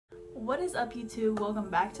What is up, YouTube? Welcome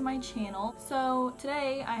back to my channel. So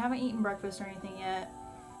today I haven't eaten breakfast or anything yet.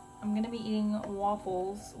 I'm gonna be eating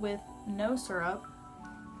waffles with no syrup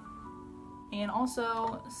and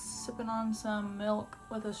also sipping on some milk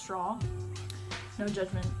with a straw. No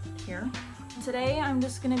judgment here. Today I'm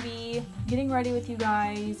just gonna be getting ready with you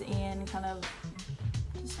guys and kind of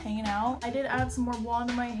just hanging out. I did add some more blonde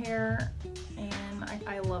to my hair and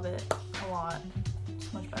I love it a lot.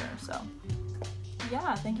 It's much better, so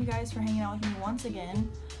yeah, thank you guys for hanging out with me once again,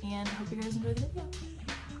 and I hope you guys enjoyed the video.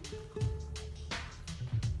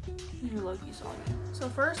 You're low-key salty. So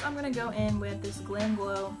first I'm gonna go in with this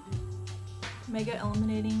GlamGlow Mega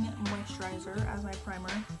Illuminating Moisturizer as my primer.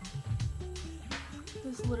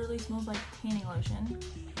 This literally smells like tanning lotion.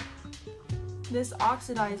 This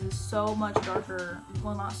oxidizes so much darker.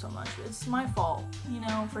 Well, not so much. It's my fault, you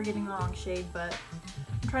know, for getting the wrong shade, but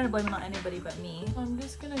I'm trying to blame it on anybody but me. So I'm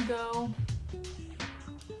just gonna go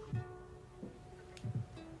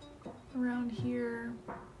around here.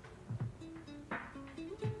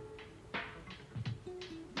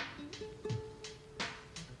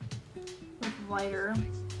 With lighter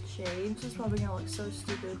shades. This is probably gonna look so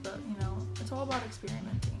stupid, but you know, it's all about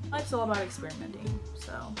experimenting. Life's all about experimenting,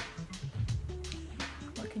 so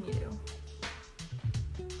what can you do?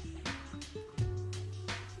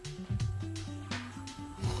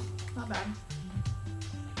 Not bad.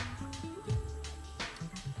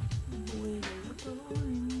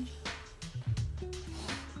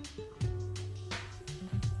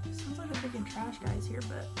 Trash guys here,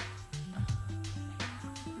 but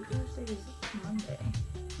Thursday is Monday,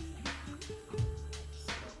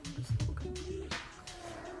 so I'm just a little confused.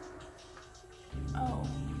 Oh,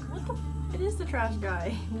 what the it is the trash guy.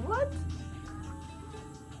 What?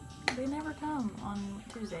 They never come on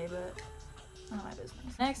Tuesday, but none of my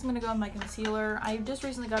business. Next I'm gonna go with my concealer. I just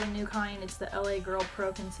recently got a new kind. It's the LA Girl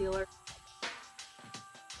Pro Concealer.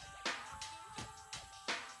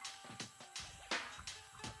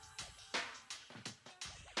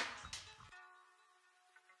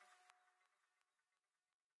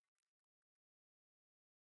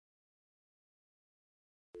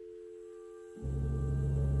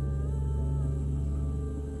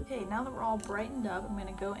 Okay, now that we're all brightened up, I'm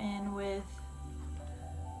gonna go in with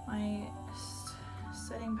my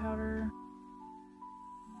setting powder.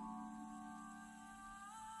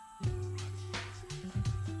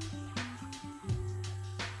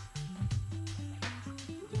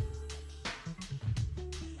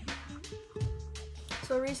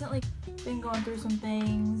 So recently, been going through some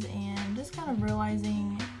things and just kind of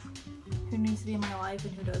realizing who needs to be in my life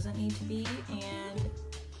and who doesn't need to be, and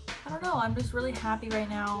I don't know, I'm just really happy right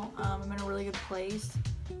now. I'm in a really good place,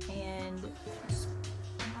 and just,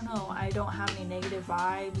 I don't know, I don't have any negative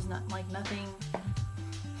vibes, nothing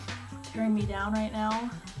tearing me down right now.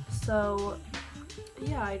 So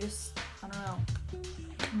yeah, I don't know,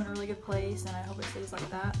 I'm in a really good place and I hope it stays like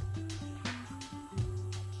that.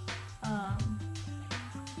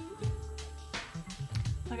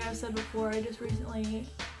 Like I've said before, I just recently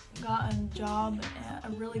got a job at a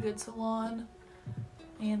really good salon,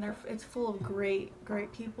 and it's full of great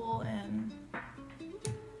people, and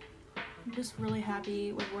I'm just really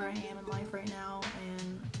happy with where I am in life right now,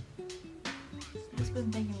 and I've just been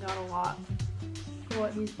thanking God a lot for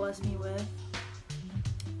what He's blessed me with.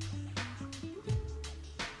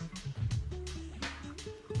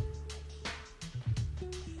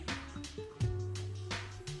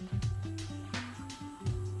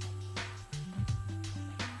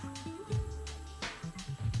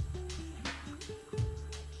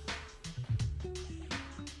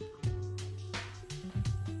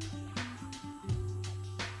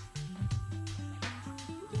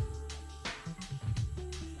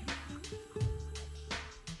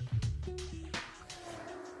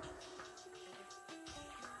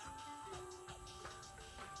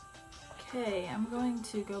 Okay, I'm going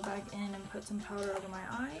to go back in and put some powder over my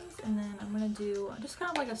eyes, and then I'm going to do just kind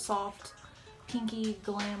of like a soft pinky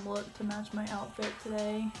glam look to match my outfit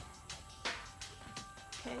today.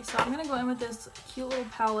 Okay, so I'm going to go in with this cute little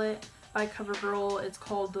palette by CoverGirl. It's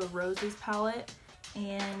called the Roses palette,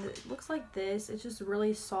 and it looks like this. It's just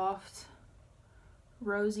really soft,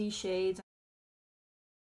 rosy shades.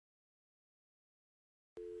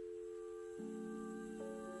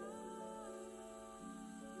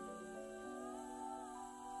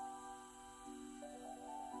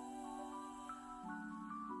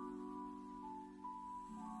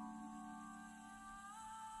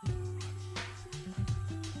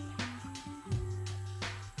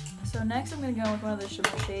 So next I'm going to go with one of the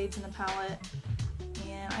shimmer shades in the palette,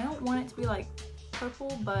 and I don't want it to be like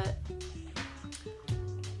purple, but I'm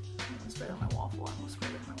going to spread it on my waffle. I'm going to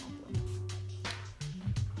spread it on my waffle.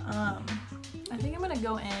 I think I'm gonna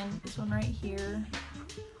go in this one right here.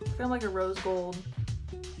 It's kind of like a rose gold.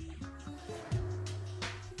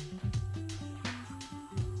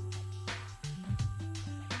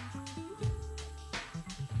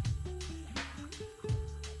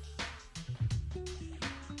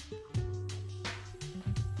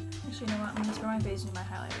 Actually, you know what? I'm gonna spray my face into my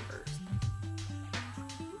highlighter first.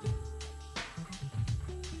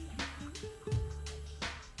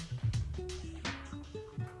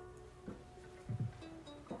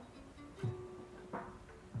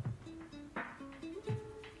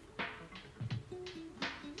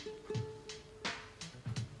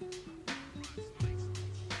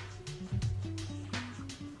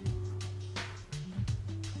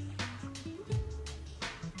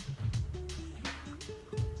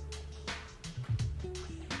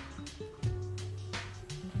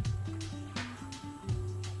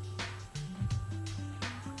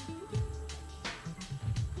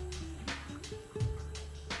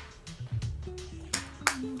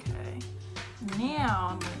 Okay, now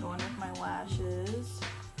I'm gonna go in with my lashes.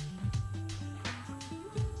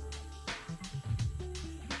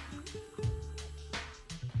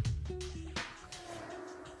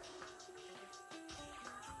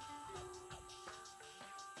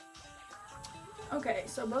 Okay,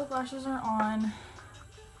 so both lashes are on.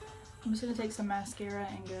 I'm just gonna take some mascara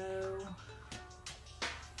and go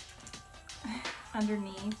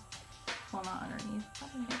underneath. Well, not underneath. That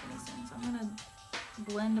doesn't make any sense. I'm gonna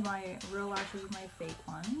blend my real lashes with my fake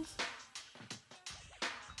ones.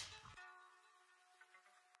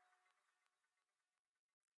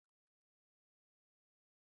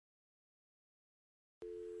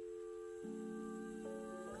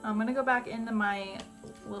 I'm gonna go back into my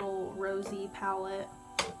little rosy palette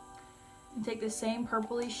and take the same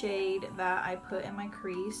purpley shade that I put in my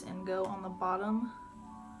crease and go on the bottom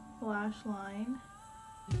lash line.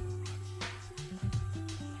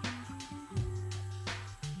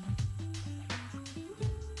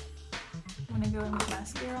 I'm gonna go in with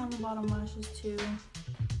mascara on the bottom lashes too.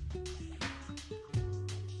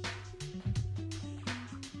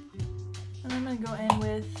 And I'm gonna go in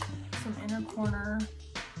with some inner corner.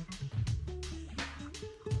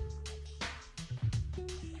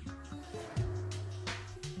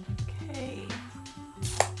 Okay.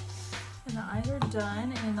 And the eyes are done.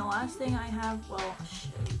 And then the last thing I have, well,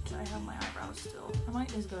 shoot, I have my eyebrows still. I might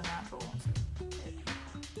just go natural.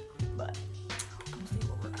 But let's see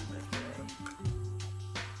what we're done with today.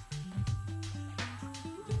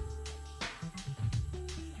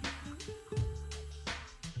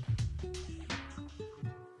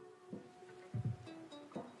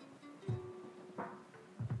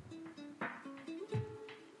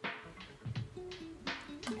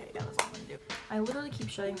 Okay, yeah, that's all I'm gonna do. I literally keep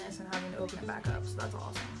shutting this and having to open it back up, so that's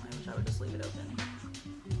awesome. I wish I would just leave it open.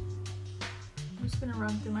 I'm just gonna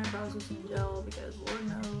run through my brows with some gel because Lord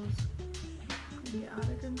knows I get out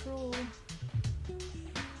of control.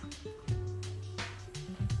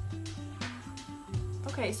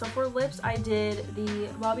 Okay, so for lips, I did the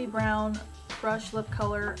Bobbi Brown Crush lip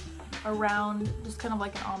color around, just kind of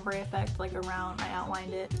like an ombre effect, like around, I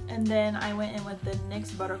outlined it. And then I went in with the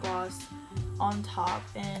NYX Butter Gloss on top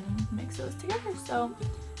and mix those together. So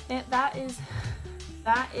that is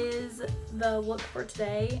the look for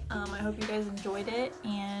today. I hope you guys enjoyed it,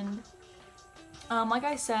 and like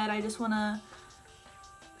I said, I just want to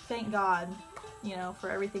thank God, you know, for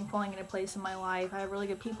everything falling into place in my life. I have really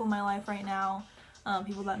good people in my life right now,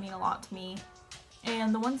 people that mean a lot to me,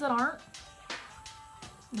 and the ones that aren't,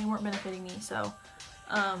 they weren't benefiting me. So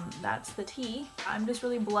that's the tea. I'm just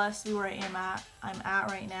really blessed to be where I'm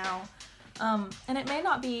at right now. And it may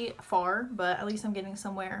not be far, but at least I'm getting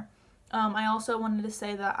somewhere. I also wanted to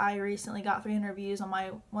say that I recently got 300 views on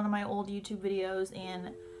one of my old YouTube videos,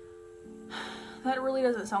 and that really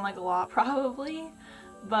doesn't sound like a lot, probably,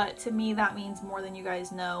 but to me that means more than you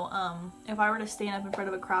guys know. If I were to stand up in front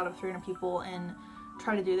of a crowd of 300 people and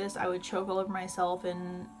try to do this, I would choke all over myself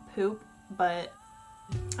and poop, but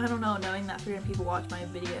I don't know, knowing that 300 people watched my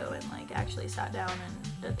video and like actually sat down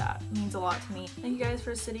and did that means a lot to me. Thank you guys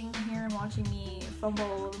for sitting here and watching me fumble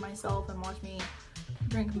all over myself and watch me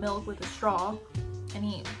drink milk with a straw and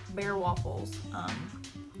eat bear waffles.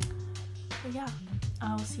 But yeah,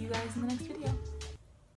 I'll see you guys in the next video.